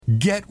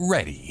Get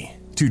ready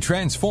to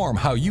transform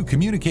how you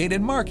communicate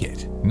and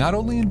market, not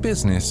only in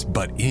business,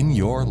 but in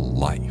your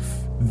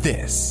life.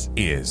 This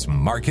is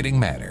Marketing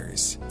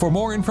Matters. For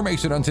more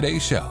information on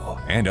today's show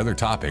and other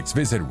topics,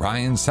 visit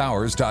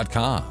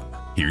RyanSowers.com.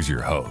 Here's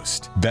your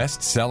host,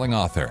 best-selling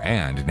author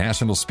and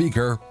national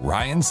speaker,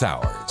 Ryan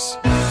Sowers.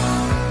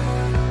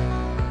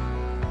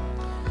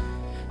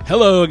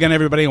 Hello again,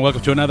 everybody, and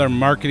welcome to another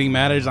Marketing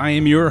Matters. I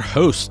am your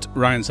host,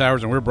 Ryan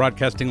Sowers, and we're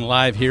broadcasting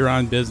live here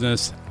on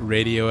Business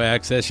Radio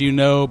X. As you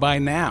know by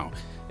now,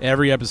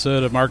 every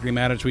episode of Marketing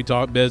Matters, we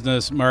talk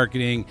business,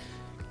 marketing,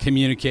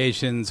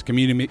 communications,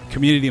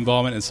 community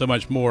involvement, and so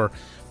much more.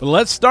 But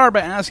let's start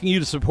by asking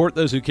you to support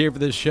those who care for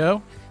this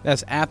show.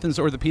 That's Athens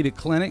Orthopedic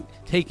Clinic,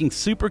 taking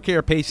super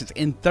care patients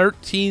in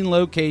 13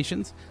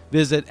 locations.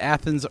 Visit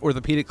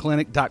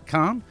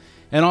AthensOrthopedicClinic.com.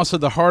 And also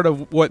the heart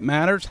of what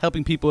matters,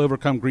 helping people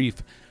overcome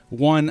grief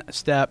one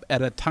step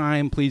at a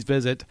time. Please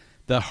visit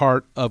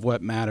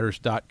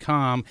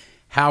theheartofwhatmatters.com.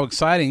 How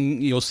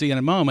exciting, you'll see in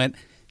a moment.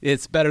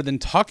 It's better than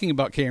talking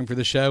about caring for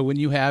the show when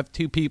you have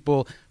two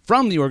people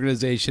from the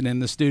organization in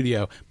the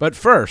studio. But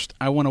first,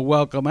 I want to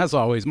welcome, as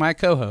always, my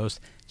co-host,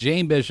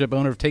 Jane Bishop,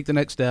 owner of Take the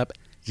Next Step,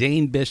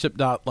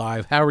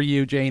 JaneBishop.live. How are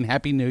you, Jane?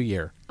 Happy New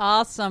Year.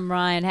 Awesome,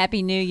 Ryan.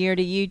 Happy New Year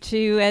to you,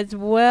 too, as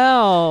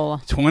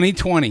well.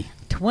 2020.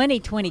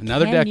 2020.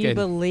 Another decade. Can you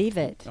believe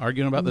it?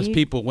 Arguing about those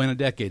people when a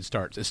decade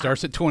starts. It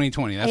starts at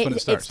 2020. That's when it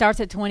starts. It starts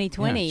at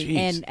 2020. Yeah,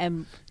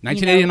 and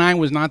 1989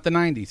 was not the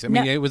 90s. I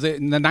mean, it was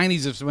in the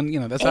 90s is when,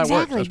 that's how it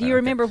works. Exactly. Do you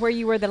remember where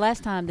you were the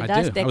last time the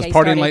dust decade I was partying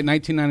started? late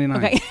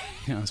 1999. Okay.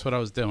 Yeah, that's what I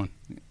was doing.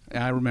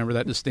 I remember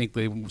that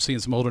distinctly, seeing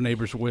some older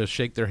neighbors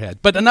shake their head.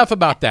 But enough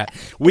about that.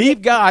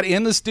 We've got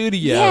in the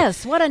studio.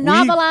 Yes, what a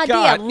novel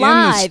idea.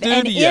 Live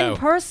and in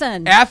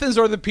person. Athens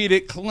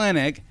Orthopedic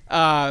Clinic,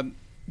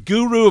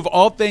 guru of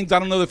all things, I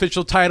don't know the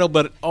official title,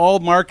 but all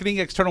marketing,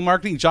 external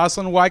marketing,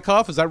 Jocelyn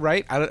Wykoff. Is that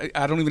right?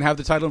 I don't even have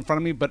the title in front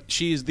of me, but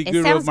she's the guru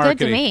of marketing. It sounds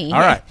good to me.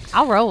 All right.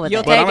 I'll roll with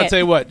it. But I'm going to tell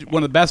you what,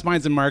 one of the best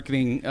minds in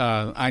marketing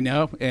I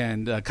know,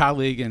 and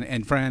colleague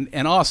and friend,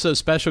 and also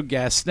special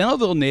guest,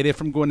 Snellville native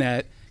from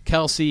Gwinnett,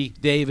 Kelsey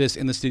Davis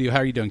in the studio. How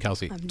are you doing,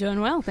 Kelsey? I'm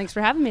doing well. Thanks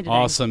for having me today.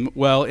 Awesome.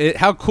 Well,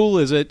 how cool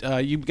is it?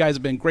 You guys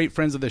have been great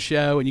friends of the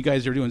show, and you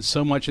guys are doing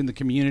so much in the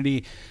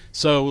community.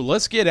 So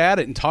let's get at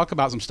it and talk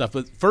about some stuff.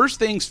 But first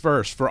things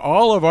first, for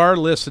all of our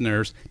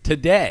listeners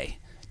today,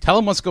 tell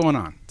them what's going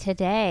on.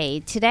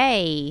 Today's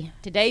January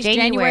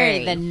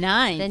the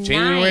 9th.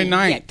 January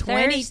 9th. Yeah,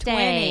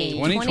 2020.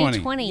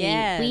 2020.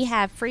 Yes. We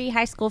have free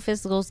high school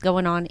physicals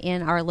going on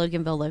in our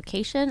Loganville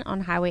location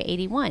on Highway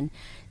 81.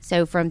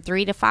 So from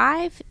 3 to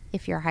 5,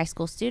 if you're a high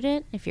school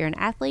student, if you're an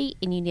athlete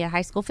and you need a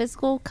high school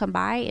physical, come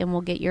by and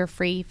we'll get your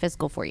free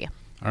physical for you.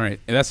 All right.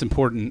 And that's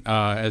important.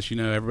 As you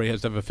know, everybody has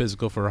to have a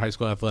physical for high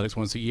school athletics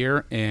once a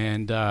year,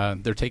 and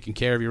they're taking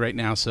care of you right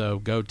now. So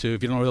if you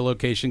don't know the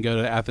location,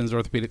 go to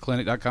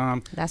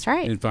AthensOrthopedicClinic.com. That's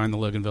right. And find the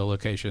Loganville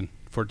location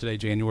for today,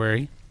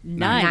 January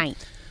 9th.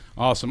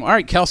 Awesome. All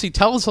right, Kelsey,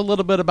 tell us a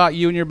little bit about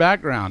you and your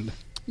background.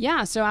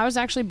 Yeah, so I was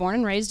actually born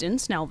and raised in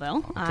Snellville.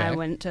 Okay. I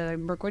went to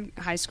Brookwood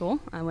High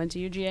School. I went to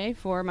UGA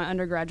for my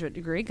undergraduate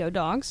degree. Go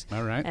Dogs.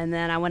 All right. And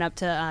then I went up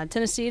to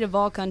Tennessee to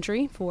Vol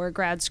Country for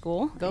grad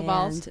school. Go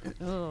Vols.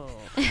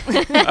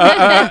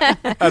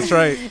 That's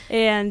right.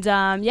 And,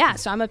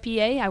 so I'm a PA.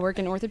 I work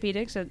in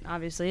orthopedics,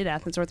 obviously, at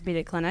Athens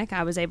Orthopedic Clinic.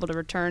 I was able to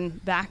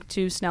return back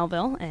to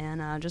Snellville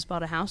and just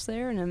bought a house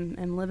there and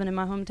am living in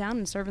my hometown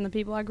and serving the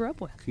people I grew up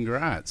with.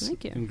 Congrats.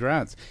 Thank you.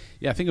 Congrats.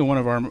 Yeah, I think in one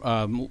of our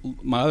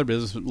my other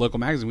business, local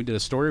magazine, we did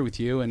a story with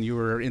you, and you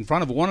were in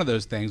front of one of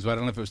those things. But I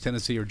don't know if it was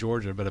Tennessee or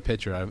Georgia, but a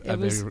picture. It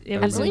was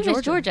I believe it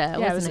was Georgia.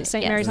 Yeah, it was at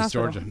St. Mary's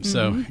Hospital. Georgia.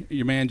 So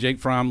your man Jake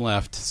Fromm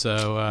left.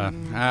 So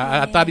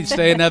I thought he'd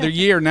stay another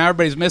year. Now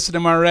everybody's missing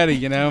him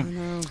already.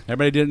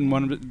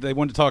 Everybody they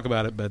wanted to talk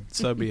about it, but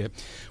so be it.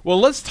 Well,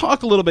 let's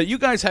talk a little bit. You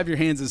guys have your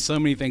hands in so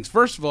many things.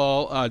 First of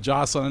all,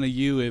 Jocelyn, I know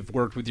you have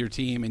worked with your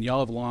team, and y'all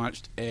have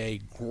launched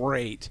a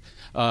great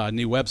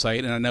new website,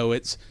 and I know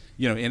it's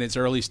in its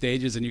early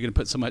stages, and you're going to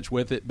put so much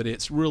with it, but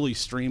it's really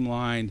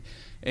streamlined.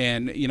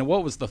 And,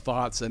 what was the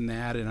thoughts in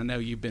that? And I know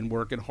you've been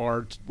working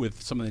hard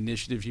with some of the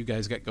initiatives you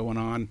guys got going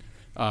on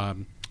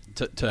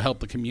to help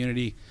the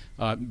community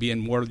being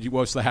more,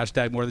 what's the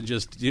hashtag, more than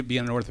just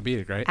being an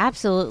orthopedic, right?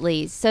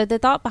 Absolutely. So the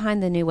thought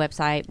behind the new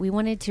website, we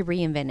wanted to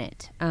reinvent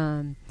it.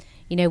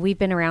 We've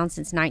been around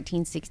since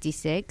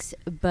 1966,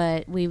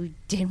 but we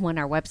didn't want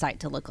our website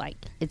to look like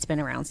it's been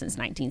around since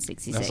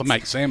 1966. That's what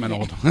makes Salmon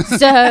old.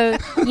 So,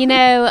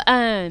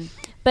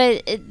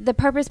 but the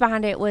purpose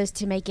behind it was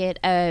to make it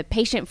a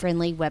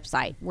patient-friendly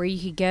website where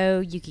you could go,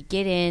 you could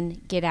get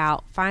in, get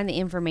out, find the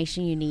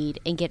information you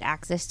need, and get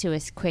access to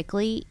us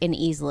quickly and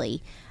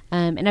easily.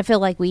 And I feel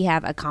like we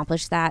have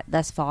accomplished that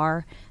thus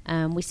far.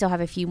 We still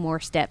have a few more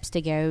steps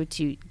to go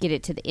to get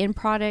it to the end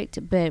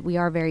product, but we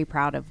are very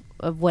proud of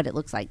what it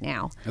looks like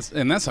now.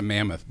 That's a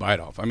mammoth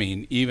bite-off. I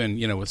mean, even,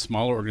 with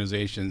smaller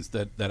organizations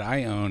that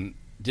I own,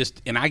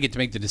 and I get to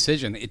make the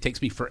decision, it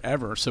takes me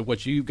forever. So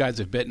what you guys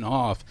have bitten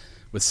off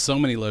with so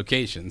many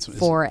locations.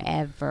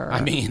 Forever. I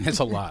mean, it's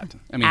a lot.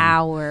 I mean,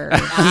 Hours.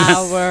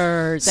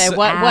 Hours. So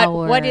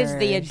What is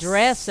the hours.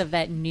 address of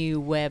that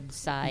new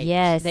website?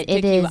 Yes, that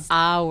it took you is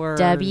hours.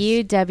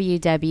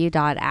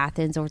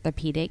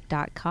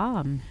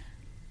 www.athensorthopedic.com.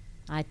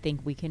 I think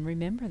we can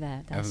remember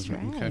that. That's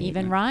Okay. right.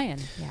 Even Ryan.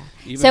 Yeah.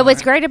 Even So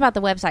what's I- great about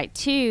the website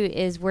too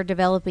is we're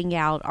developing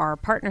out our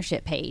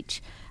partnership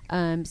page,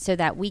 so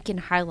that we can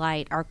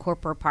highlight our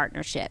corporate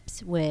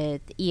partnerships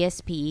with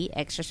ESP,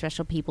 Extra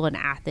Special People in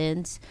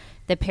Athens,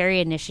 the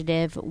Perry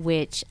Initiative,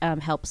 which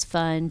helps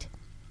fund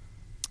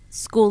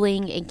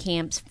schooling and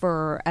camps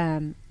for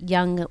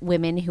young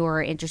women who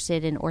are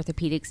interested in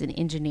orthopedics and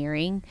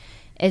engineering,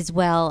 as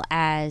well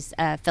as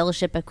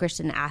Fellowship of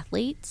Christian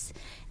Athletes.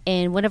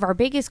 And one of our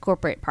biggest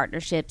corporate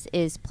partnerships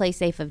is Play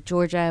Safe of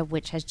Georgia,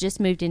 which has just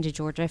moved into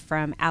Georgia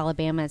from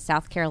Alabama and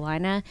South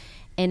Carolina.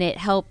 And it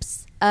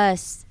helps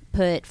us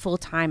put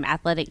full-time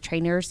athletic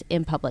trainers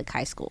in public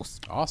high schools.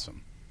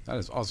 Awesome. That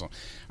is awesome.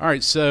 All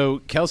right,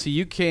 so Kelsey,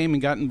 you came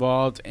and got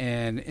involved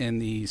in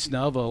the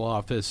Snellville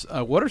office.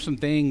 What are some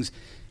things?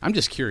 I'm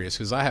just curious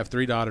because I have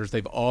 3 daughters.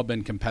 They've all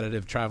been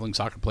competitive traveling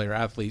soccer player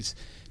athletes.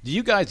 Do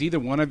you guys, either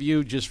one of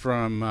you, just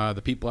from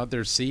the people out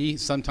there, see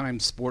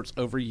sometimes sports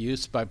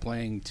overuse by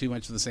playing too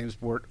much of the same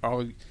sport?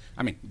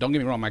 I mean, don't get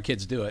me wrong, my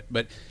kids do it,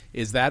 but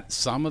is that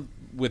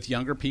with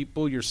younger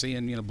people you're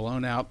seeing,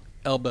 blown out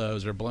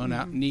elbows or blown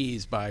out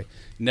knees by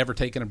never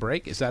taking a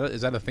break? Is that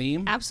a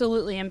theme?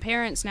 Absolutely. And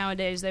parents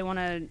nowadays, they want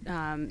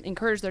to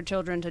encourage their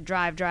children to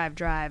drive,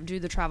 do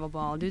the travel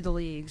ball, do the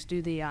leagues,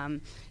 do the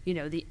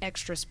the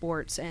extra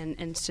sports,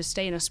 and to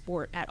stay in a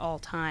sport at all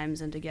times,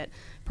 and to get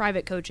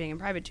private coaching and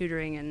private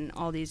tutoring and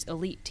all these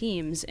elite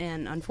teams.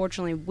 And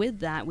unfortunately, with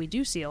that, we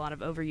do see a lot of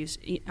overuse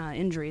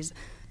injuries.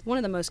 One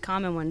of the most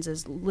common ones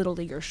is little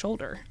leaguer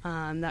shoulder.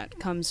 That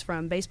comes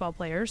from baseball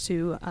players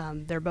who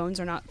their bones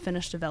are not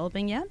finished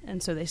developing yet,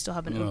 and so they still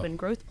have an open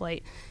growth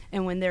plate.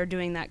 And when they're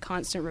doing that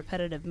constant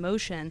repetitive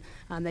motion,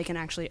 they can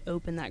actually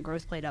open that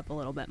growth plate up a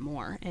little bit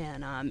more.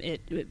 And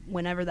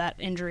whenever that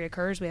injury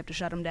occurs, we have to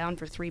shut them down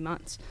for 3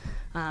 months.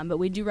 But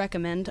we do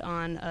recommend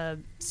on a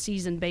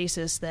season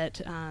basis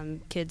that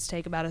kids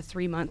take about a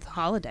 3-month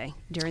holiday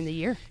during the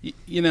year.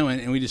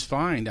 And we just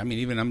find, I mean,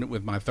 even I'm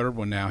with my third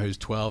one now who's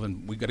 12,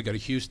 and we've got to go to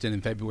Houston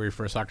in February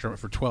for a soccer tournament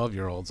for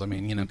 12-year-olds. I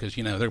mean, because,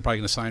 they're probably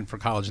going to sign for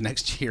college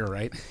next year,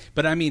 right?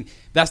 But, I mean,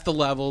 that's the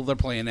level they're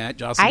playing at.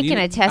 Jocelyn, I can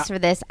attest for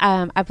this.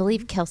 I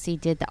believe Kelsey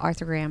did the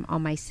arthrogram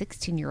on my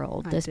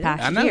 16-year-old this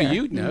past I know year.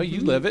 You know,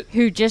 you live it.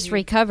 Who just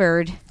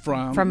recovered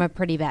from a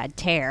pretty bad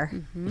tear.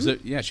 Was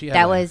it, yeah, she had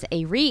That was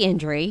a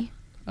re-injury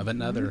of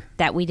another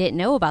that we didn't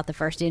know about the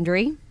first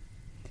injury.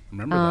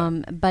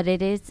 Remember that. But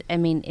it is, I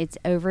mean, it's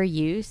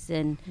overuse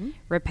and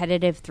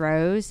repetitive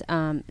throws.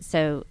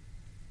 So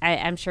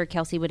I'm sure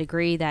Kelsey would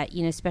agree that,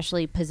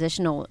 especially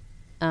positional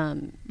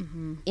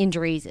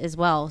injuries as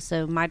well.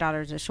 So my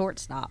daughter's a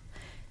shortstop.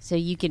 So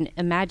you can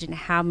imagine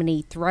how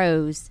many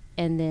throws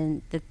and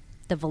then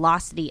the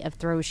velocity of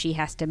throws she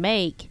has to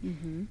make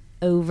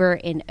over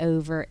and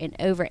over and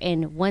over.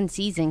 And one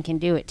season can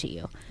do it to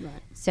you.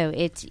 Right. So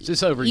it's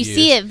just overused. You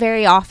see it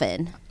very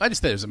often. I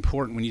just think it's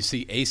important when you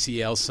see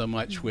ACL so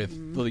much with,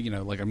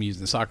 like I'm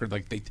using soccer,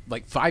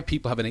 like 5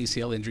 people have an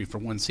ACL injury for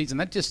one season.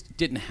 That just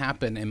didn't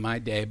happen in my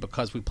day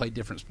because we played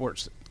different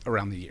sports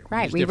around the year.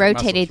 Right. We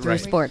rotated through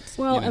sports.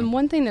 Well, and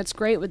one thing that's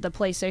great with the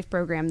Play Safe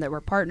program that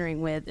we're partnering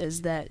with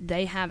is that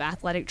they have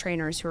athletic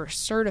trainers who are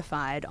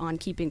certified on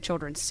keeping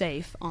children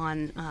safe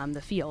on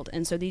the field.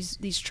 And so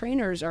these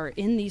trainers are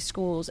in these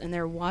schools and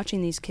they're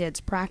watching these kids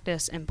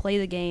practice and play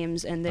the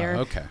games, and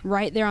they're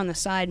right there on the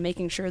side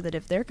making sure that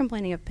if they're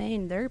complaining of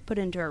pain, they're put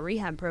into a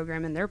rehab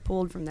program and they're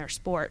pulled from their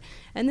sport.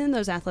 And then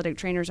those athletic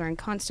trainers are in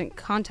constant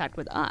contact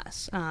with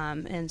us.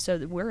 And so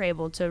that we're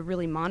able to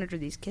really monitor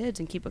these kids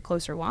and keep a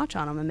closer watch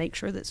on them and make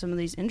sure that some of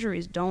these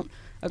injuries don't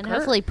occur. And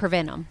hopefully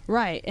prevent them.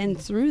 Right. And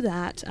through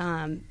that,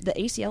 the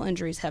ACL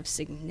injuries have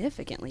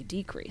significantly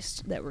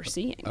decreased that we're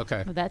seeing.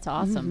 Okay. Well, that's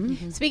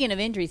awesome. Speaking of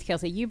injuries,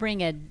 Kelsey, you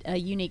bring a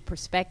unique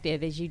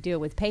perspective as you deal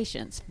with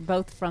patients,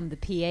 both from the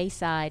PA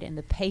side and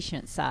the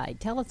patient side.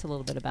 Tell us a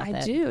little bit about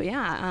that. I do,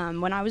 yeah.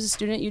 When I was a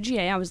student at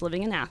UGA, I was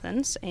living in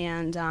Athens,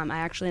 and I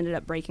actually ended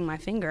up breaking my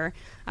finger.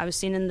 I was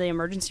seen in the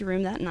emergency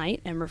room that night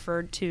and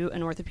referred to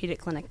an orthopedic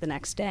clinic the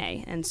next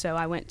day. And so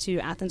I went to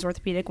Athens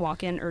Orthopedic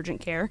Walk-In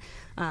Urgent Care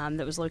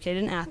that was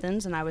located in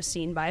Athens, and I was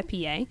seen by a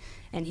PA.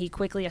 And he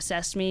quickly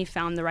assessed me,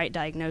 found the right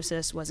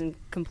diagnosis, was in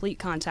complete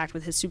contact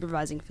with his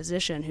supervising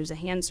physician, who's a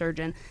hand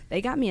surgeon.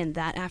 They got me in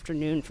that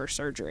afternoon for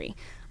surgery.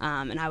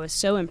 And I was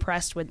so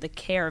impressed with the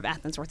care of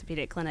Athens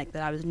Orthopedic Clinic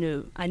that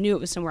I knew it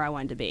was somewhere I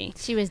wanted to be.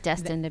 She was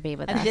destined to be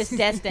with us. Just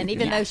destined,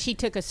 even though she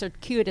took a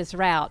circuitous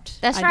route.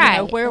 That's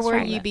right. Where were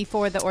you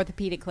before the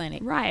orthopedic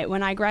clinic? Right.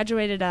 When I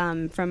graduated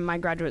from my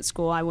graduate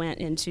school, I went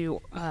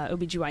into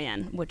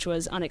OBGYN, which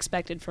was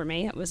unexpected for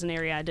me. It was an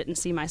area I didn't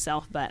see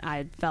myself, but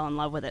I fell in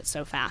love with it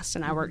so fast.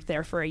 And I worked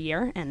there for a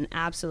year and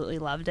absolutely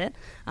loved it.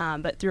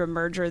 But through a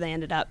merger, they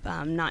ended up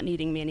not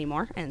needing me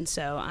anymore. And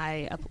so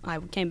I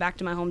came back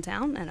to my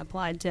hometown and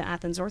applied to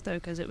Athens Ortho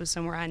because it was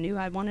somewhere I knew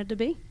I wanted to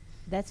be.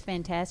 That's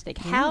fantastic.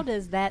 How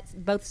does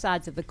that, both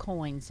sides of the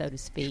coin, so to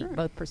speak,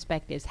 both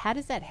perspectives, how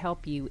does that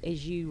help you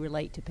as you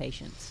relate to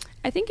patients?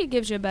 I think it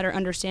gives you a better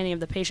understanding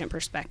of the patient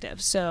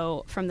perspective.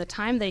 So from the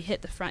time they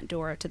hit the front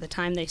door to the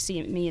time they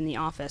see me in the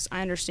office,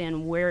 I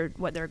understand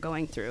what they're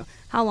going through.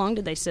 How long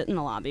did they sit in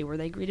the lobby? Were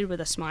they greeted with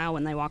a smile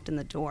when they walked in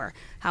the door?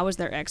 How was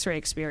their x-ray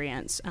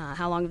experience?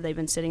 How long have they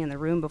been sitting in the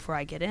room before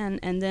I get in?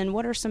 And then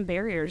what are some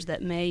barriers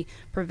that may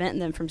prevent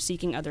them from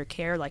seeking other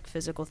care, like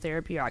physical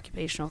therapy or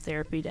occupational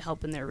therapy, to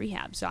help in their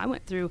rehab? So I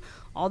went through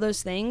all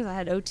those things. I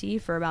had OT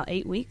for about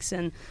 8 weeks,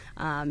 and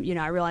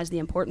I realized the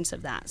importance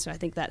of that. So I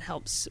think that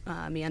helps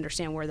me understand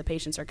where the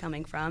patients are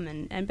coming from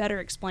and better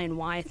explain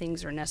why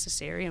things are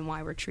necessary and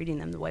why we're treating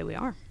them the way we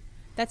are.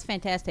 That's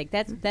fantastic.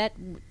 That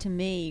to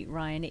me,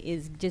 Ryan,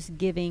 is just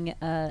giving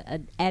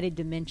an added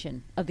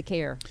dimension of the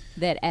care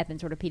that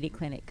Athens Orthopedic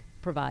Clinic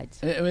provides.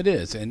 It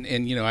is, and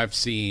I've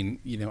seen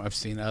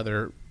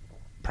other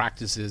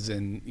practices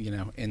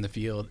in the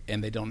field,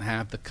 and they don't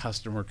have the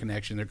customer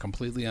connection. They're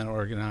completely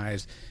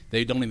unorganized.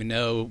 They don't even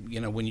know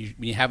when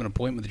you have an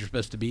appointment that you're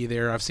supposed to be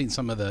there. I've seen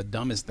some of the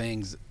dumbest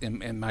things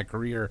in my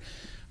career.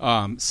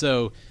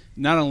 So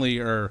not only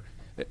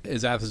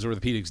is Athens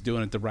Orthopedics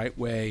doing it the right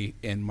way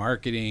in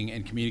marketing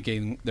and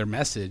communicating their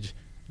message,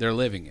 they're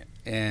living it.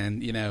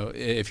 And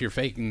if you're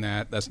faking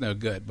that, that's no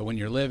good. But when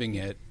you're living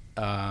it,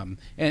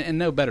 and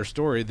no better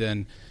story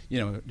than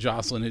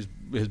Jocelyn,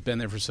 has been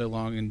there for so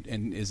long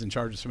and is in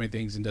charge of so many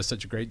things and does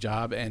such a great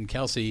job, and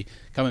Kelsey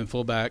coming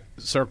full back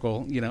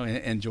circle,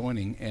 and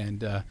joining,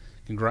 and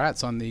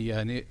congrats on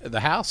the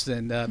house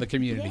and the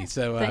community. Yeah.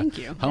 So thank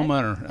you,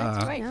 homeowner.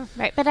 That's great.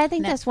 Right, but I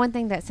think that's one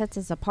thing that sets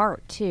us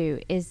apart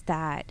too, is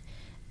that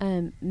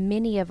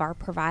many of our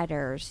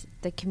providers,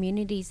 the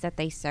communities that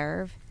they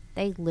serve,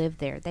 they live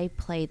there, they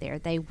play there,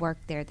 they work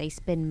there, they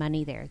spend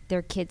money there.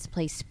 Their kids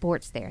play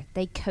sports there,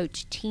 they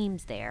coach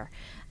teams there.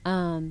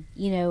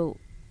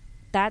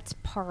 That's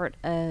part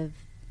of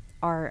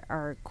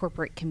our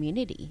corporate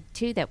community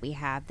too that we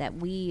have, that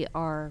we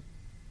are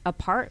a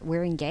part.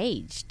 We're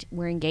engaged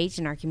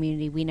in our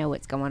community. We know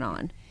what's going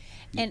on.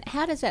 And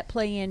how does that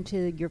play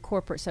into your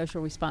corporate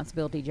social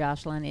responsibility,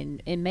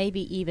 Jocelyn, and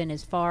maybe even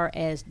as far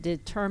as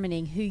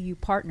determining who you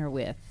partner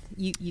with?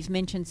 You've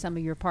mentioned some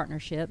of your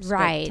partnerships.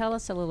 Right. But tell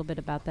us a little bit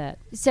about that.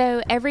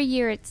 So every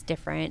year it's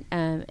different.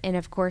 And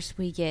of course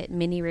we get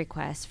many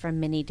requests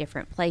from many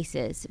different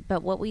places.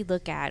 But what we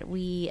look at,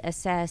 we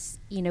assess,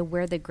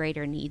 where the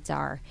greater needs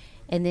are,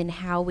 and then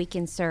how we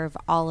can serve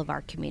all of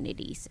our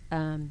communities.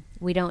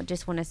 We don't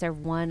just want to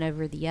serve one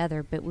over the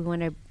other, but we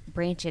want to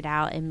branch it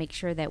out and make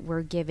sure that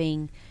we're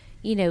giving,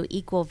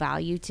 equal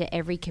value to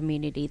every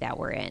community that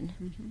we're in.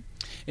 Mm-hmm.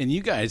 And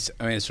you guys,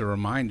 as a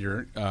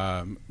reminder,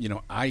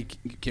 I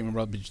can't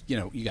remember, but,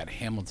 you got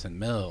Hamilton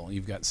Mill,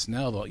 you've got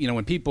Snellville.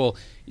 When people,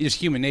 it's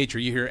human nature,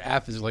 you hear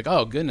Athens, like,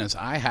 oh, goodness,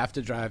 I have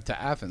to drive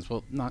to Athens.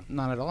 Well, not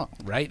at all,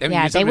 right? I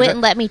mean, they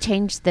wouldn't let me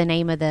change the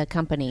name of the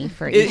company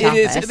for each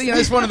office.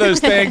 It's one of those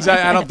things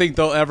I don't think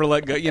they'll ever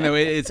let go.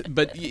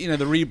 But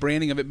the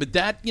rebranding of it. But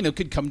that,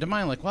 could come to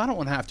mind, like, well, I don't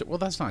want to have to. Well,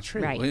 that's not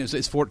true. Right.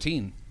 It's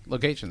 14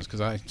 locations,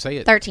 because I say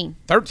it. 13.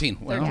 13.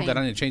 Well, 13. then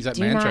I need to change that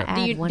Do mantra. not add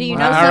Do you one know more.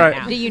 something? All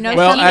right. Do you know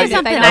Well,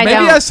 something? maybe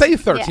don't. I say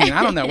 13. Yeah.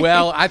 I don't know.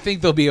 Well, I think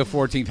there'll be a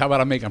 14th. How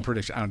about I make a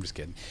prediction? I'm just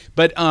kidding.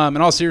 But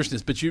in all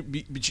seriousness, but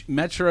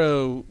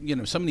metro,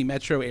 so many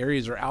metro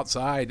areas are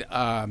outside.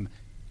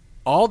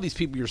 All these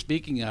people you're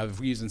speaking of, if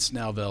we're using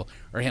Snellville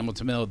or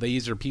Hamilton Mill,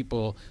 these are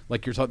people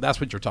like that's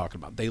what you're talking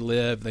about. They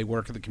live, they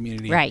work in the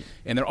community, right?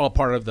 And they're all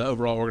part of the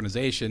overall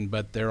organization,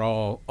 but they're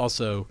all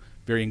also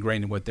very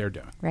ingrained in what they're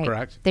doing. Right.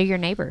 Correct? They're your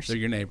neighbors. They're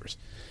your neighbors.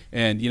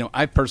 And,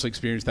 I've personally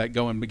experienced that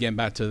going again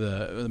back to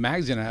the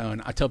magazine I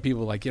own. I tell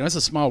people, like, it's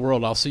a small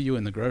world. I'll see you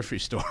in the grocery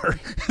store.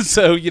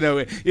 So,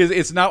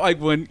 it's not like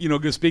when,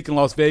 go speak in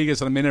Las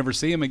Vegas and I may never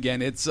see him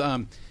again. It's,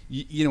 when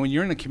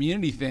you're in a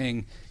community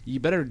thing,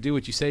 you better do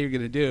what you say you're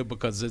going to do,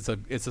 because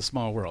it's a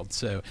small world.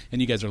 So, and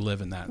you guys are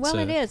living that. Well,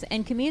 it is.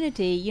 And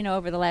community,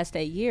 over the last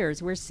 8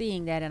 years, we're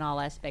seeing that in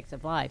all aspects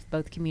of life,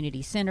 both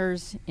community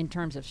centers in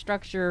terms of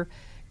structure,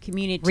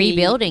 community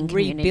rebuilding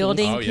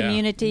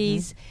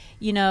communities,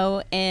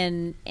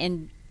 and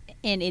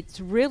it's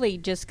really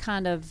just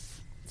kind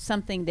of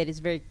something that is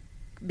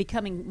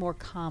becoming more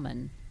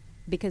common,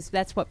 because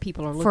that's what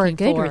people are looking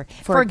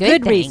for a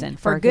good reason.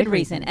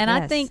 And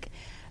yes. I think,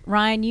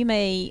 Ryan, you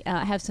may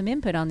have some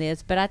input on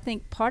this, but I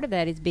think part of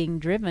that is being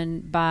driven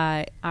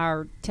by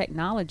our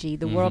technology,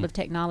 the world of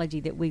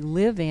technology that we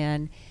live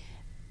in.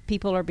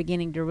 People are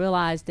beginning to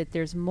realize that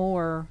there's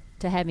more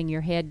to having your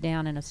head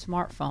down in a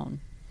smartphone,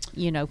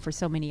 for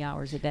so many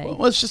hours a day.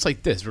 Well, it's just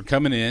like this. We're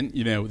coming in,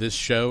 this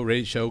show,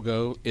 Radio Show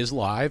Go, is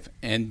live,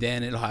 and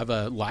then it'll have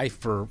a life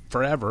for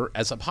forever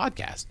as a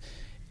podcast.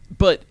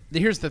 But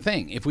here's the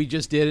thing. If we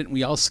just did it and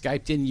we all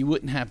Skyped in, you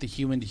wouldn't have the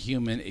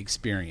human-to-human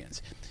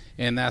experience.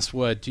 And that's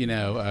what,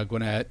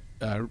 Gwinnett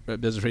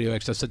Business Radio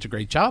X does such a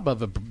great job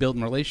of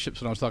building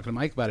relationships when I was talking to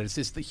Mike about it. It's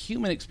just the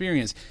human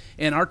experience.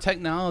 And our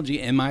technology,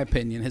 in my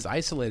opinion, has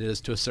isolated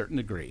us to a certain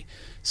degree.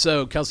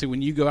 So, Kelsey,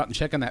 when you go out and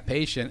check on that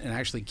patient and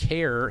actually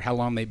care how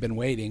long they've been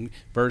waiting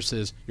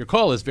versus your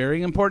call is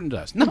very important to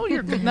us. No,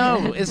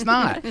 no, it's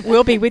not.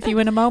 We'll be with you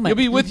in a moment.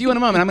 You'll be with you in a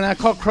moment. I mean, I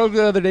called Kroger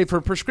the other day for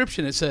a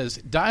prescription. It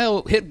says,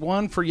 hit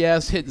 1 for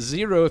yes, hit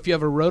 0 if you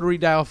have a rotary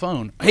dial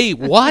phone. Hey,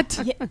 what?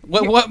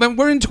 What?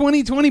 We're in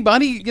 2020,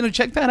 buddy.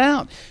 Check that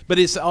out. But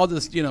it's all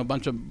just, a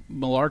bunch of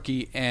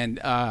malarkey and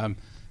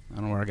I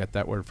don't know where I got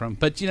that word from,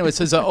 but it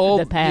says old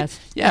the past.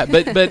 Yeah,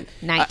 but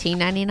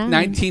 1999.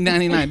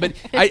 1999. But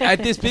I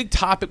this big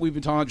topic we've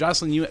been talking about,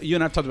 Jocelyn, you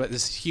and I've talked about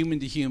this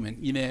human to human.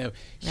 Right.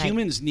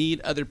 Humans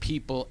need other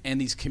people and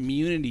these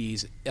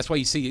communities. That's why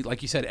you see,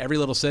 like you said, every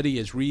little city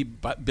is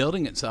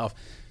rebuilding itself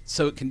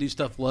so it can do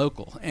stuff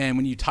local. And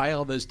when you tie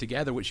all those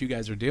together, which you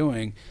guys are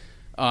doing,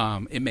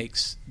 it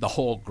makes the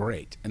whole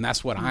great, and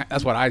that's what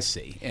I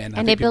see, and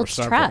it builds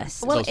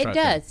trust. Well, it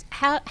does.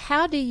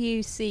 How do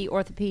you see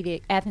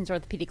Athens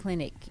Orthopedic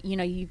Clinic?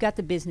 You've got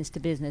the business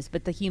to business,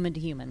 but the human to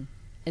human,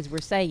 as we're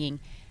saying.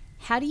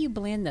 How do you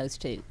blend those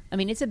two? I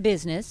mean, it's a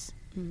business,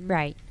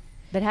 right?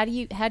 But how do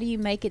you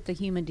make it the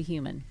human to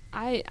human?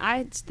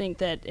 I think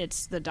that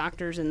it's the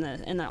doctors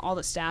and all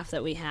the staff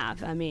that we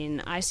have. I mean,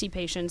 I see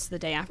patients the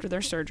day after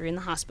their surgery in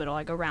the hospital.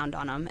 I go round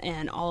on them,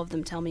 and all of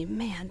them tell me,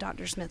 man,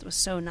 Dr. Smith was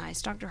so nice.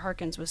 Dr.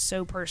 Harkins was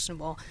so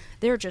personable.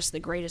 They're just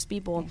the greatest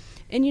people.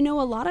 And a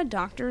lot of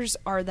doctors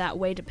are that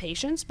way to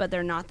patients, but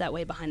they're not that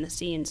way behind the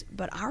scenes.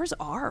 But ours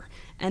are.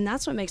 And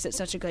that's what makes it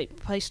such a great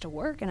place to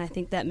work. And I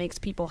think that makes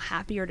people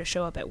happier to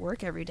show up at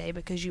work every day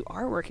because you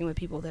are working with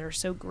people that are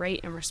so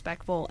great and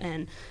respectful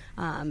and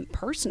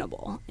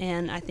personable.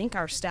 And I think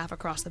our staff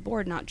across the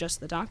board, not just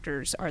the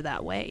doctors, are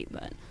that way.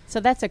 But so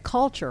that's a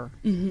culture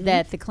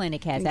that the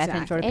clinic has. Exactly.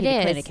 Athens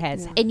Orthopedic Clinic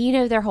has. Yeah.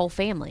 And their whole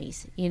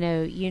families. You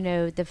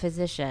know the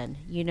physician.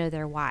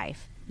 Their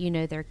wife.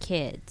 Their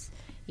kids.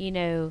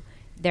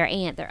 Their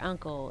aunt, their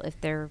uncle. If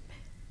their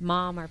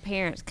mom or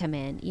parents come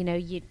in,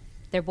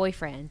 their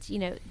boyfriends.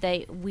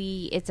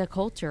 It's a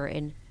culture,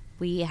 and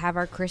we have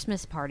our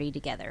Christmas party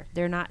together.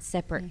 They're not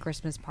separate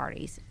Christmas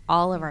parties.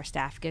 All of our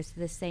staff goes to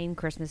the same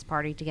Christmas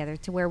party together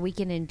to where we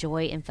can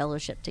enjoy and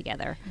fellowship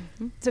together.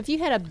 Mm-hmm. So if you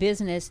had a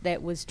business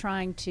that was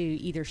trying to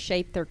either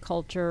shape their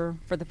culture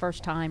for the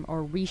first time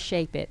or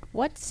reshape it,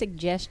 what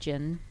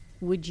suggestion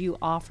would you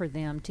offer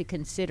them to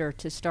consider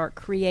to start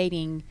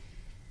creating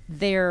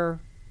their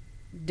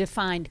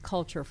defined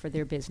culture for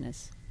their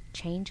business?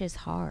 Change is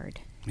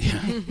hard.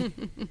 Yeah.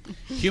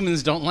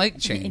 Humans don't like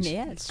change.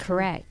 Yes.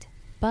 Correct.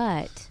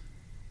 But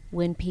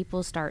when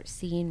people start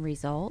seeing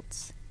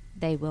results,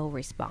 they will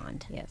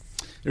respond. Yes.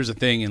 There's a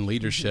thing in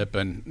leadership,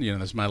 and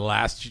this is my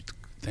last,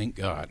 thank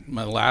God,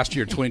 my last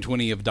year,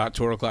 2020 of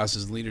doctoral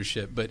classes in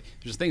leadership. But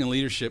there's a thing in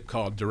leadership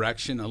called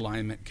direction,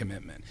 alignment,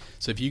 commitment.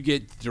 So if you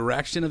get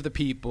direction of the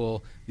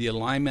people, the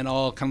alignment,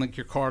 all kind of like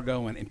your car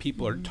going, and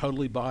people are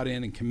totally bought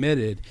in and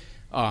committed,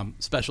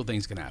 special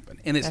things can happen.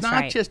 And it's That's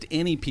not right. just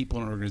any people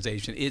in an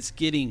organization. It's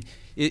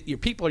your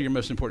people are your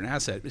most important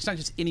asset. It's not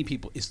just any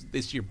people.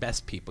 It's your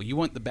best people. You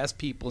want the best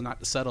people, not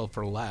to settle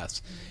for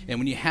less. And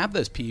when you have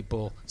those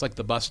people, it's like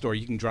the bus store.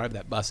 You can drive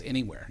that bus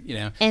anywhere,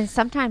 And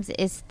sometimes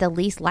it's the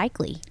least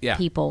likely Yeah.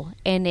 people.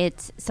 And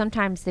it's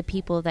sometimes the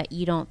people that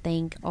you don't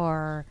think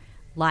are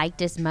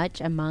liked as much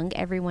among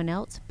everyone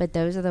else, but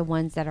those are the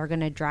ones that are going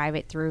to drive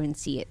it through and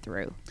see it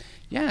through.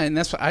 Yeah, and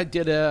that's what I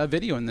did a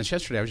video on this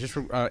yesterday. I was just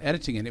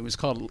editing it. It was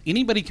called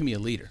 "Anybody Can Be a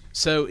Leader."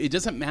 So it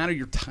doesn't matter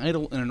your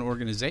title in an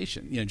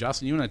organization.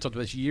 Jocelyn, you and I talked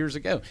about this years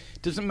ago.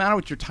 It doesn't matter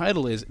what your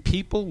title is.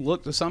 People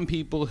look to some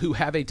people who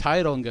have a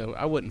title and go,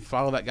 "I wouldn't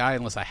follow that guy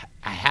unless I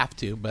have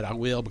to, but I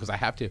will because I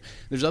have to."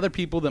 There's other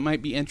people that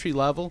might be entry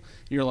level.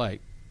 You're like,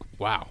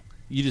 wow.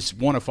 You just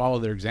want to follow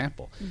their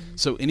example. Mm-hmm.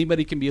 So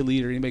anybody can be a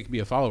leader, anybody can be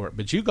a follower.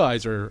 But you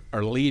guys are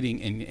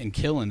leading and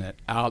killing it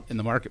out in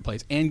the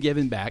marketplace and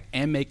giving back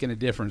and making a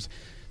difference.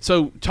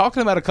 So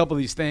talking about a couple of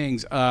these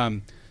things,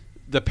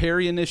 the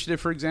Perry Initiative,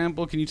 for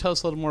example, can you tell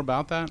us a little more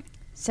about that?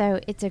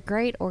 So it's a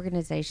great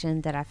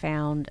organization that I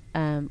found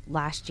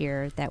last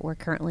year that we're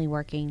currently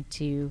working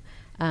to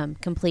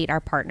complete our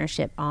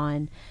partnership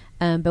on.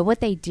 But what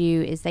they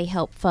do is they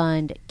help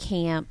fund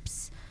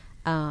camps,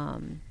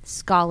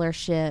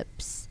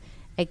 scholarships,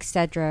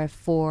 etc.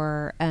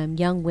 for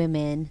young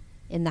women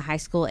in the high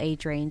school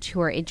age range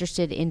who are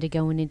interested into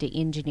going into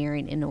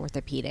engineering and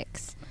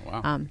orthopedics.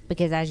 Wow.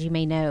 Because as you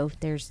may know,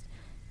 there's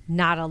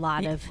not a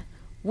lot of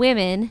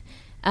women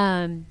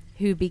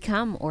who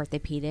become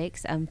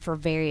orthopedics for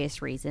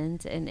various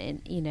reasons, and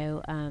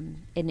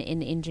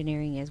in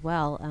engineering as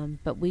well.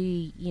 But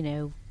we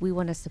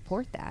want to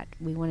support that.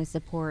 We want to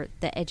support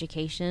the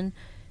education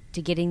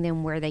to getting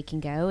them where they can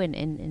go, and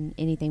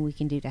anything we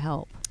can do to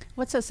help.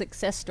 What's a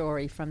success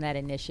story from that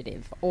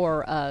initiative?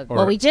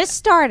 Well, we just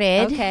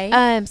started.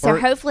 Okay. So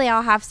hopefully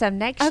I'll have some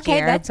next Okay,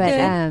 year. that's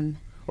good.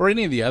 Or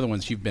any of the other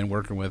ones you've been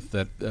working with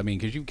that,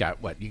 because you've got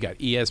you got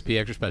ESP,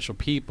 Extra Special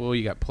People,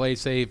 you got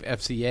PlaySafe,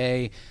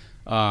 FCA.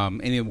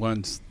 Any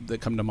ones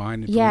that come to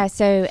mind? Yeah,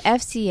 so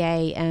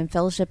FCA,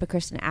 Fellowship of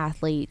Christian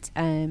Athletes,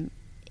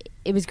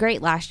 it was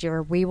great last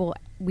year. We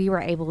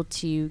were able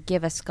to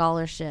give a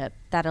scholarship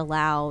that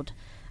allowed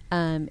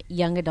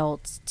young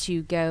adults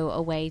to go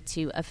away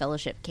to a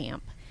fellowship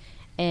camp.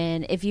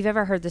 And if you've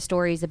ever heard the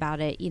stories about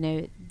it,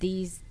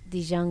 these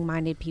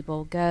young-minded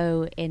people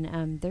go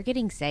and they're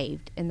getting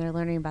saved, and they're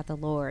learning about the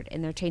Lord,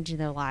 and they're changing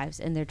their lives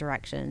and their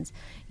directions.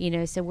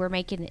 So we're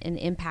making an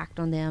impact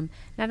on them.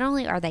 Not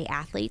only are they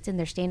athletes and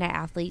they're stand-out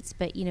athletes,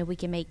 but we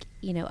can make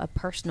a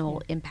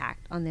personal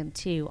impact on them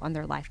too, on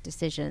their life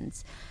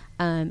decisions.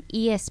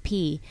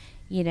 ESP,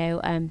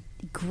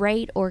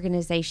 great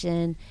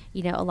organization.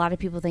 A lot of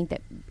people think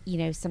that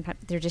sometimes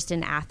they're just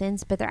in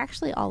Athens, but they're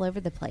actually all over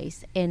the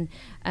place, and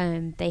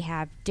they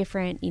have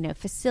different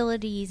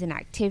facilities and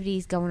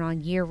activities going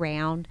on year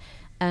round.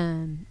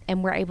 And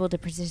we're able to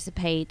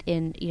participate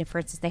in, for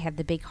instance, they have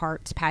the Big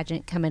Hearts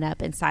pageant coming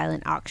up and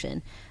silent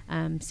auction.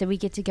 So we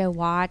get to go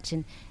watch,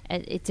 and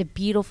it's a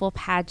beautiful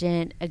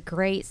pageant, a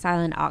great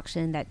silent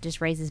auction that just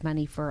raises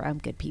money for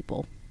good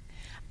people.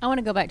 I want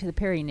to go back to the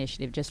Perry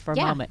Initiative just for a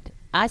moment.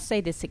 I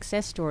say the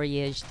success story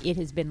is it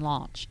has been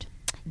launched.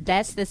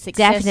 That's the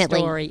success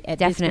story at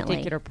this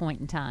particular point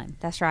in time.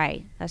 That's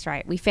right.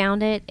 We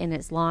found it, and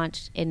it's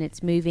launched, and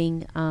it's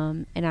moving,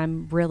 and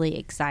I'm really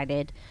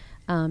excited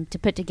to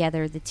put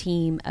together the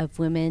team of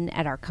women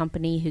at our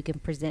company who can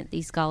present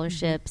these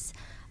scholarships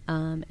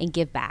and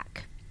give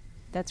back.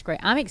 That's great.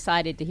 I'm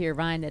excited to hear,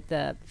 Ryan, that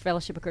the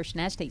Fellowship of Christian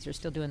Athletes are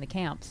still doing the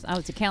camps. I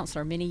was a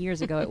counselor many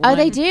years ago at one. Oh,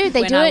 they do.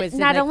 They do it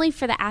not only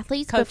for the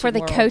athletes, but for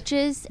the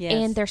coaches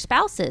and their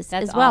spouses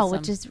as well, awesome.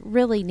 Which is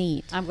really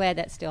neat. I'm glad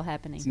that's still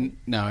happening.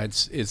 No,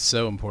 it's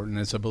so important.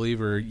 As a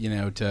believer,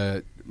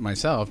 to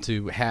myself,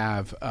 to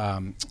have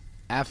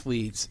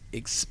athletes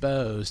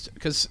exposed,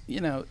 because,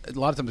 a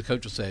lot of times the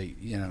coach will say,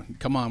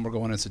 come on, we're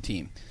going as a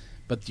team.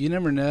 But you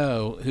never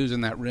know who's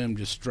in that room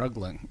just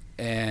struggling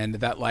and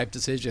that life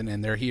decision,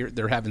 and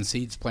they're having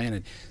seeds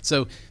planted.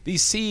 So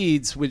these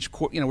seeds, which,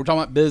 we're talking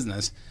about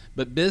business,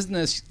 but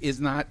business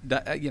is not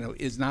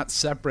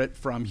separate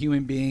from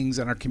human beings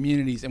and our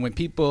communities. And when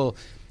people,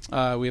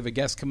 we have a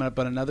guest coming up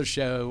on another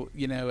show,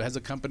 has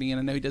a company, and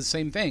I know he does the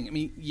same thing. I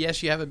mean,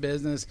 yes, you have a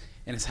business,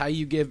 and it's how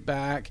you give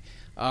back.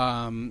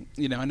 I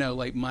know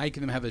like Mike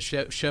and them have a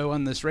show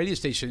on this radio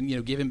station,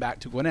 giving back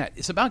to Gwinnett.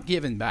 It's about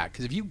giving back,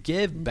 because if you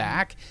give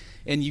back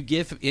and you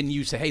give and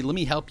you say, hey, let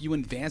me help you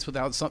advance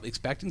without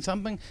expecting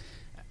something,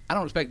 I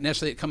don't expect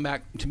necessarily it to come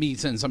back to me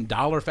in some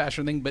dollar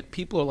fashion thing, but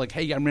people are like,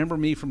 hey, I remember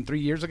me from 3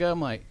 years ago.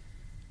 I'm like,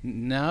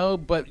 no,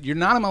 but you're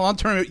not in my long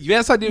term.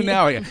 Yes, I do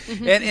now. Yeah.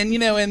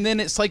 and then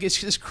it's like, it's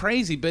just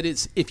crazy. But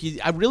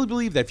I really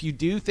believe that if you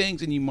do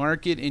things and you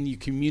market and you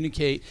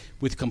communicate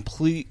with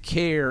complete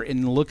care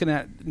and looking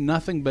at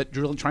nothing but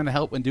really trying to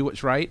help and do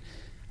what's right,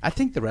 I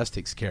think the rest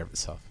takes care of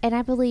itself. And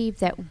I believe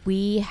that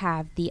we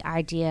have the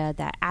idea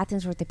that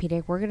Athens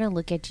Orthopedic, we're going to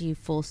look at you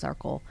full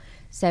circle.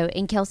 So,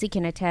 and Kelsey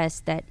can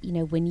attest that,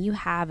 when you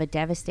have a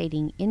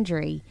devastating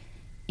injury,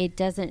 it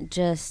doesn't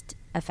just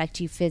affect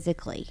you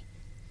physically.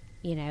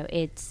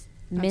 It's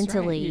That's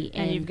mentally.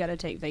 Right. And you've got to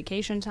take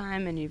vacation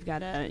time, and you've got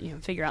to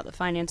figure out the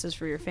finances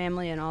for your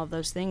family and all of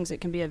those things.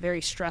 It can be a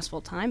very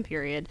stressful time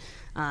period.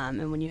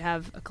 And when you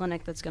have a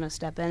clinic that's going to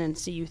step in and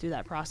see you through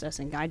that process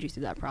and guide you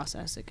through that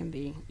process, it can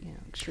be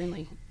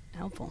extremely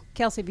helpful.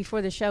 Kelsey,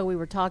 before the show we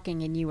were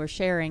talking, and you were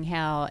sharing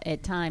how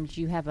at times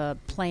you have a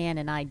plan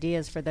and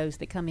ideas for those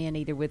that come in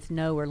either with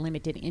no or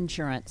limited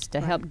insurance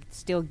to help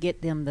still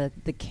get them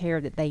the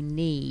care that they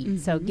need. Mm-hmm.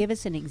 So give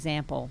us an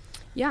example.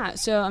 Yeah,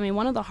 so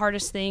one of the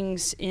hardest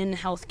things in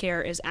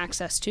healthcare is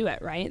access to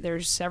it, right?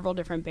 There's several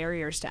different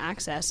barriers to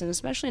access, and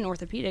especially in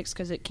orthopedics,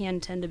 because it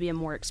can tend to be a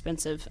more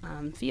expensive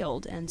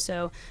field. And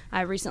so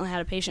I recently had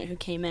a patient who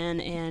came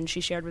in, and she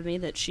shared with me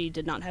that she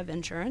did not have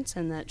insurance,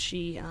 and that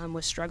she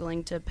was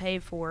struggling to pay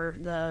for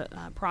the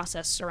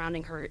process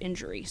surrounding her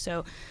injury.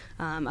 So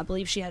I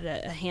believe she had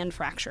a hand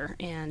fracture,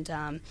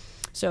 and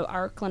so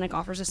our clinic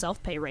offers a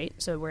self-pay rate,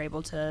 so we're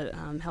able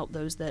to help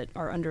those that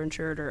are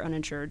underinsured or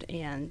uninsured.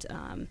 And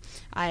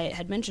I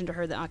had mentioned to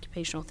her that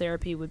occupational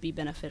therapy would be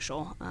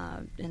beneficial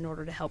in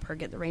order to help her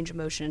get the range of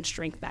motion and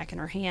strength back in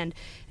her hand.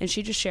 And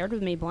she just shared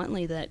with me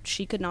bluntly that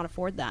she could not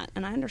afford that.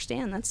 And I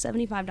understand that's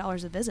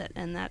 $75 a visit,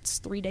 and that's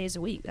 3 days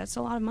a week. That's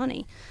a lot of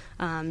money.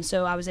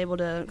 So I was able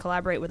to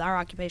collaborate with our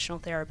occupational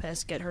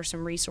therapist, get her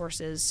some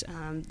resources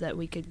that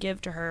we could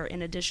give to her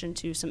in addition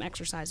to some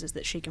exercises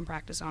that she can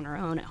practice on her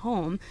own at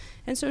home.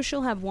 And so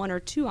she'll have 1 or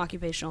 2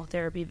 occupational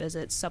therapy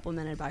visits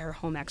supplemented by her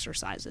home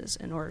exercises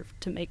in order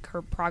to make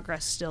her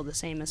progress still the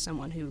same as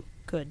someone who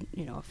could,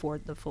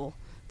 afford the full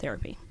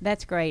therapy.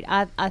 That's great.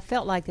 I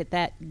felt like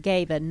that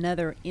gave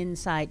another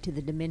insight to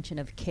the dimension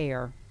of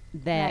care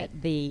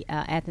that the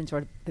Athens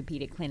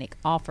Orthopedic Clinic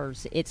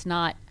offers. It's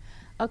not,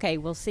 okay,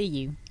 we'll see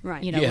you.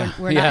 Right.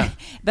 We're not.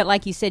 But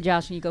like you said,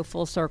 Jocelyn, you go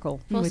full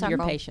circle with your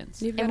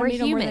patients. You've got and to we're meet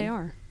them human. where they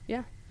are.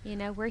 Yeah.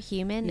 We're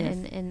human,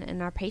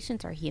 and our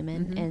patients are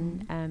human,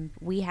 and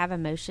we have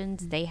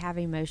emotions, they have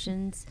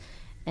emotions,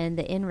 And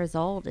the end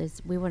result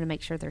is we want to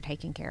make sure they're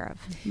taken care of.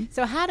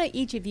 So how do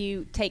each of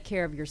you take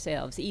care of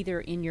yourselves, either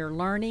in your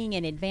learning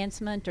and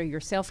advancement or your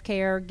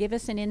self-care? Give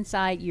us an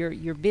insight.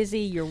 You're busy,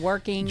 you're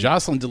working.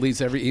 Jocelyn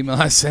deletes every email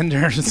I send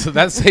her, so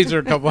that saves her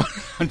a couple.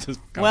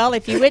 Well,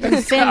 if you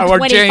wouldn't send Or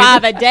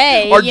 25 Jane. a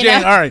day, Or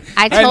Jane, all right.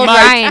 I And told Mike,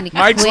 Ryan,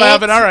 Mike's quit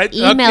laughing. All right,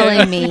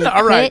 emailing me.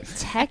 All right, Quit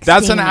texting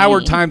that's an hour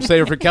me. time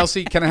saver for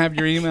Kelsey. Can I have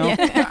your email?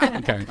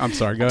 Okay, I'm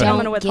sorry. Go ahead. I'm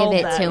gonna Don't withhold give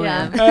it that, to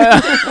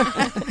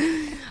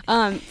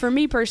him. For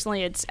me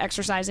personally, it's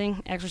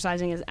exercising.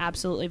 Exercising is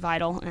absolutely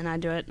vital, and I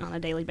do it on a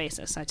daily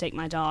basis. I take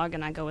my dog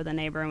and I go with a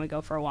neighbor, and we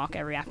go for a walk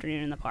every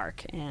afternoon in the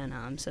park.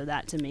 And so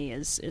that to me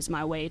is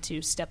my way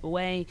to step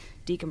away,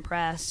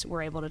 decompress.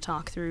 We're able to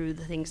talk through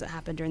the things that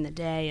happen during the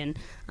day, and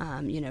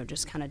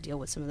just kind of deal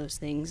with some of those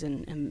things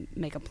and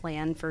make a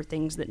plan for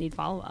things that need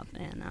follow up.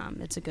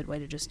 And it's a good way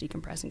to just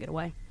decompress and get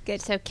away.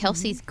 Good. So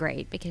Kelsey's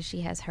great because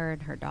she has her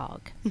and her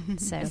dog.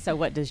 So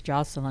what does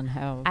Jocelyn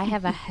have? I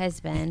have a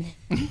husband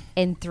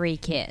and 3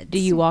 kids. Do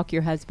you walk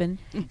your husband?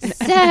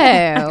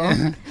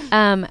 So,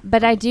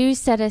 but I do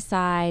set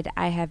aside,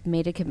 I have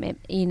made a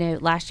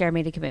commitment, last year I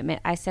made a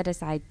commitment. I set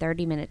aside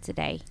 30 minutes a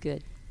day.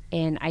 Good.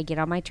 And I get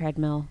on my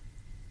treadmill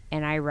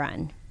and I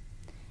run.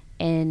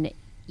 And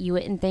you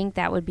wouldn't think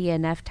that would be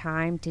enough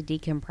time to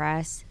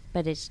decompress,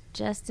 but it's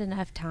just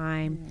enough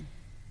time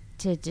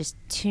to just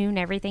tune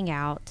everything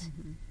out,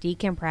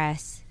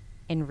 decompress,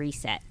 and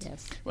reset.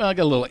 Yes. Well, I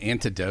got a little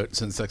antidote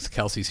since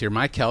Kelsey's here.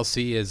 My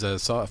Kelsey is a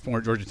sophomore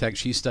at Georgia Tech.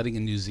 She's studying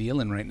in New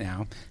Zealand right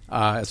now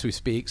as we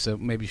speak, so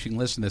maybe she can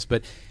listen to this.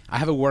 But I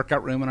have a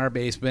workout room in our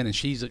basement, and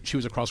she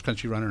was a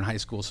cross-country runner in high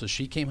school, so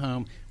she came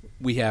home.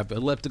 We have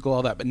elliptical,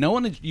 all that, but no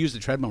one had used the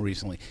treadmill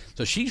recently.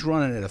 So she's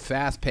running at a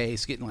fast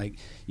pace, getting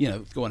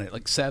going at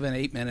like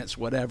 7-8 minutes,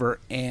 whatever.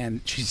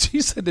 And she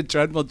said the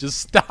treadmill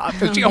just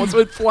stopped, and she almost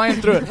went flying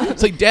through it.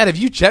 It's like, Dad, have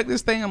you checked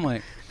this thing? I'm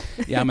like,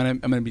 yeah, I'm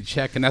gonna be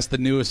checking. That's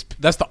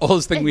the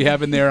oldest thing we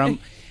have in there.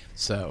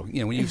 So,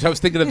 I was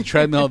thinking of the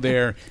treadmill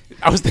there,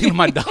 I was thinking of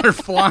my daughter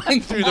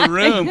flying through the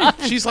room.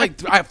 She's like,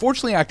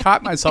 fortunately, I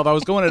caught myself. I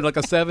was going at like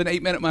a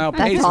 7-8 minute mile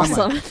pace. That's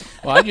awesome. I'm like,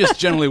 well, I just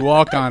generally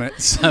walk on it.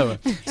 So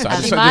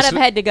I She might have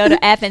had to go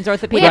to Athens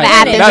Orthopedic. We have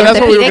Right. Athens That's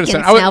what we were Orthopedic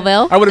gonna in say.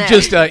 Snellville. I would have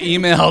just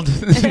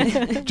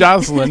emailed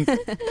Jocelyn.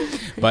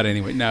 But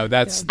anyway, no,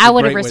 that's. I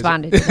would have great ways-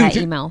 responded to that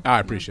email. I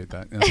appreciate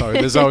that.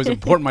 This is always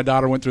important. My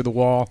daughter went through the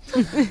wall.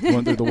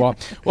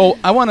 Well,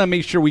 I want to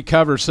make sure we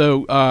cover.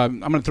 So I'm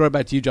going to throw it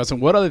back to you,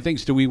 Jocelyn. What other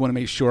things do we want to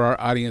make sure our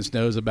audience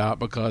knows about?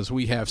 Because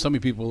we have so many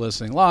people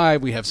listening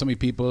live. We have so many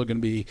people who are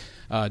going to be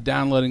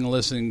downloading and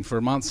listening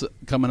for months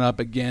coming up.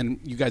 Again,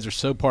 you guys are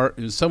so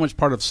much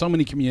part of so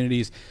many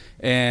communities.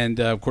 And,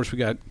 of course, we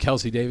got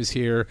Kelsey Davis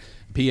here,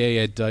 PA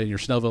at your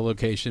Snellville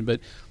location. But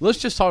let's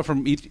just talk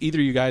from either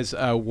of you guys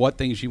what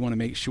things you want to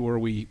make sure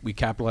we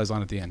capitalize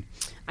on at the end.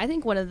 I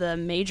think one of the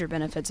major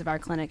benefits of our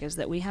clinic is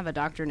that we have a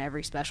doctor in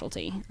every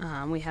specialty.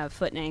 We have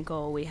foot and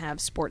ankle, we have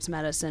sports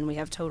medicine, we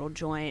have total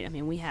joint. I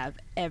mean, we have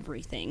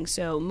everything.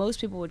 So most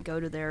people would go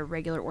to their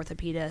regular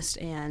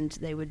orthopedist and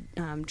they would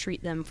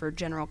treat them for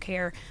general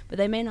care, but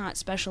they may not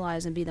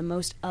specialize and be the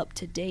most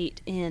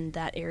up-to-date in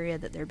that area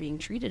that they're being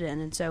treated in.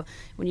 And so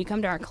when you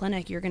come to our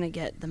clinic, you're going to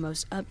get the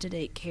most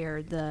up-to-date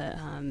care,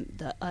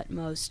 the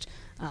utmost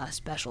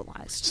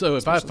specialized. So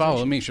if I follow,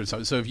 let me make sure.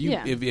 So if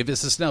if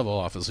it's a Snellville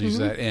office,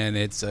 and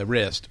it's a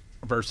wrist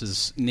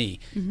versus knee,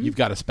 you've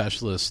got a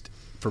specialist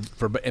for.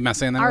 Am I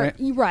saying that right?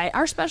 Right.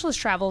 Our specialists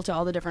travel to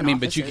all the different offices.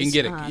 But you can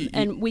get it.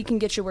 And we can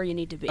get you where you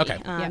need to be. Okay.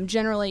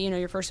 Generally,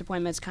 your first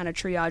appointment is kind of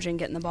triaging,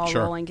 getting the ball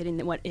rolling,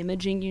 getting what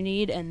imaging you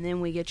need, and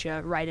then we get you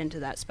right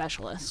into that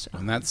specialist.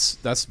 And that's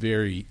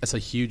a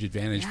huge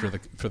advantage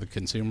for the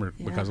consumer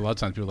because a lot of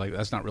times people are like,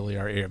 that's not really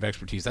our area of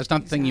expertise. That's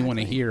not the thing you want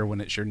to hear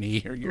when it's your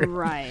knee or your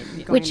right.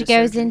 Which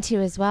goes into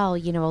as well, a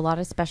lot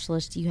of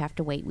specialists you have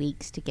to wait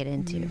weeks to get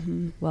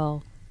into.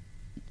 Well,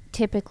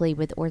 typically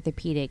with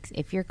orthopedics,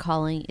 if you're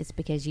calling, it's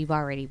because you've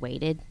already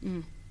waited.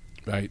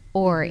 Right.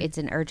 Or it's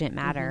an urgent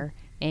matter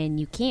and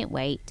you can't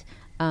wait.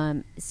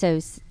 So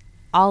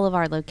all of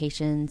our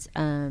locations,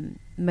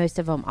 most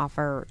of them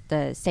offer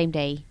the same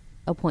day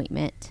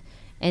appointment.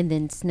 And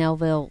then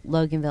Snellville,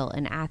 Loganville,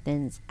 and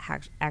Athens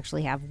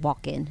actually have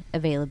walk-in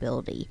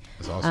availability.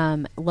 That's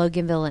awesome.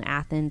 Loganville and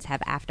Athens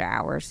have after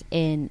hours,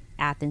 and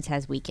Athens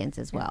has weekends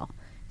as well.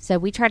 So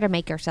we try to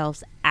make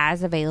ourselves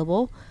as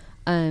available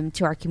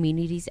to our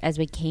communities as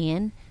we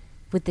can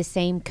with the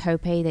same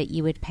copay that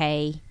you would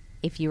pay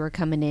if you were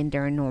coming in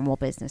during normal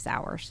business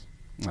hours.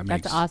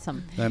 That's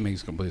awesome. That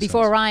makes complete sense.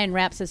 Before Ryan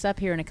wraps us up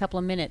here in a couple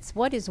of minutes,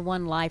 what is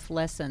one life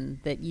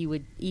lesson that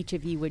each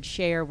of you would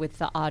share with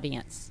the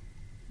audience?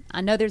 I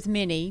know there's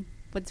many.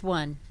 What's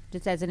one,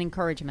 just as an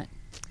encouragement?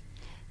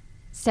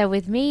 So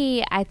with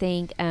me, I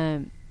think,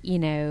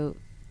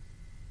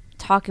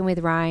 talking with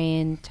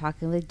Ryan,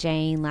 talking with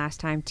Jane last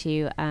time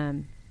too,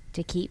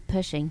 to keep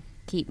pushing,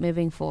 keep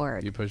moving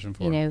forward. Keep pushing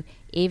forward.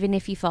 Even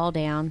if you fall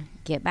down,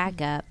 get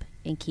back up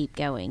and keep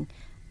going,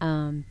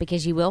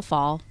 because you will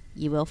fall,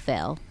 you will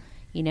fail,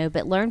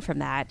 but learn from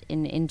that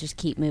and just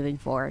keep moving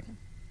forward.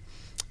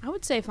 I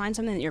would say find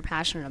something that you're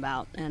passionate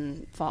about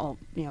and follow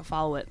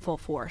it full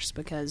force,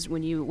 because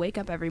when you wake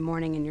up every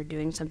morning and you're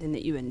doing something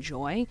that you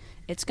enjoy,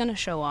 it's going to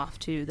show off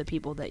to the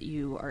people that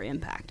you are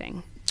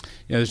impacting.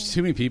 Yeah, there's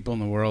too many people in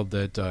the world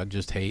that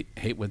just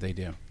hate what they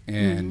do,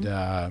 and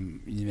I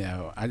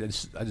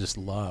just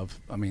love.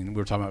 I mean, we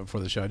were talking about before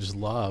the show. I just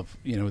love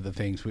the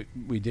things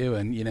we do,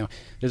 and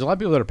there's a lot of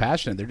people that are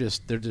passionate.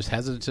 They're just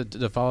hesitant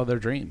to follow their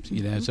dreams.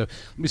 So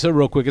let me say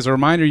real quick as a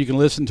reminder, you can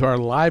listen to our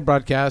live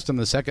broadcast on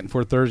the second and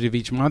fourth Thursday of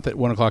each month at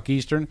 1:00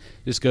 Eastern.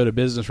 Just go to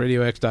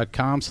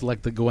businessradiox.com,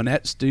 select the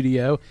Gwinnett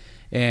Studio,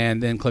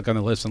 and then click on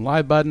the Listen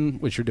Live button,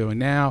 which you're doing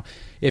now.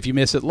 If you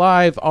miss it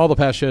live, all the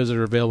past shows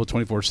are available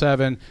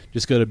 24/7.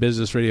 Just go to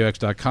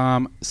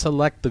businessradiox.com,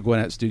 select the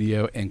Gwinnett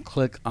Studio, and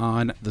click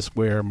on the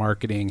square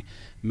Marketing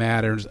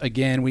Matters.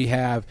 Again, we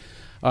have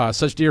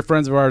such dear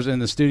friends of ours in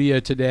the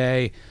studio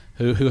today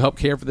who help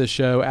care for this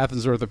show,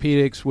 Athens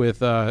Orthopedics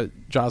with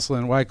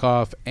Jocelyn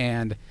Wykoff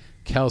and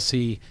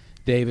Kelsey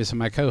Davis, and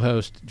my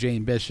co-host,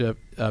 Jane Bishop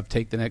of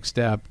Take the Next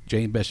Step,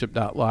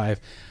 janebishop.live.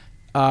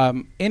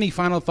 Any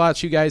final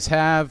thoughts you guys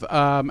have?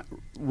 The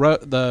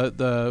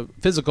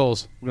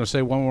physicals, we're going to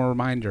say one more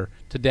reminder.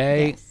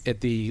 Today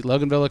at the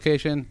Loganville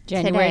location.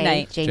 January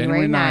 9th.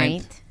 January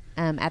 9th.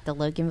 At the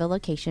Loganville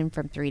location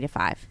from 3 to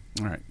 5.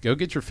 All right. Go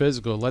get your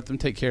physical. Let them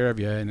take care of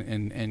you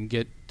and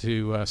get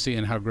to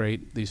seeing how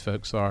great these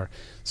folks are.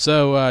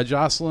 So,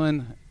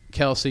 Jocelyn,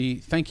 Kelsey,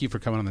 thank you for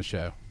coming on the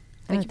show.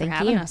 Thank you for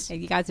having us.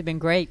 You guys have been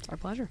great. It's our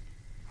pleasure.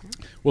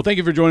 Well, thank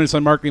you for joining us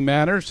on Marketing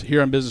Matters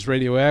here on Business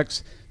Radio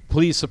X.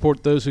 Please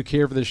support those who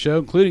care for the show,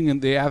 including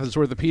the Athens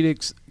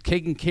Orthopedics,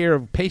 taking care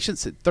of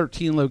patients at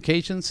 13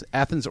 locations,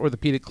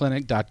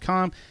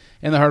 AthensOrthopedicClinic.com,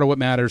 and the Heart of What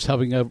Matters,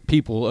 helping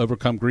people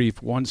overcome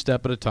grief one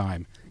step at a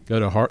time. Go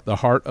to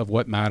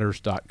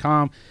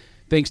theheartofwhatmatters.com.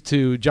 Thanks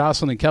to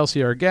Jocelyn and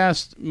Kelsey, our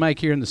guests, Mike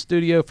here in the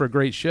studio for a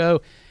great show.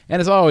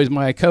 And as always,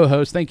 my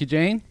co-host, thank you,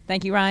 Jane.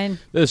 Thank you, Ryan.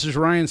 This is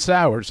Ryan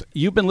Sowers.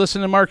 You've been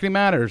listening to Marketing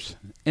Matters.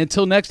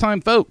 Until next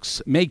time,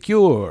 folks, make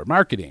your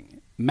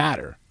marketing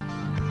matter.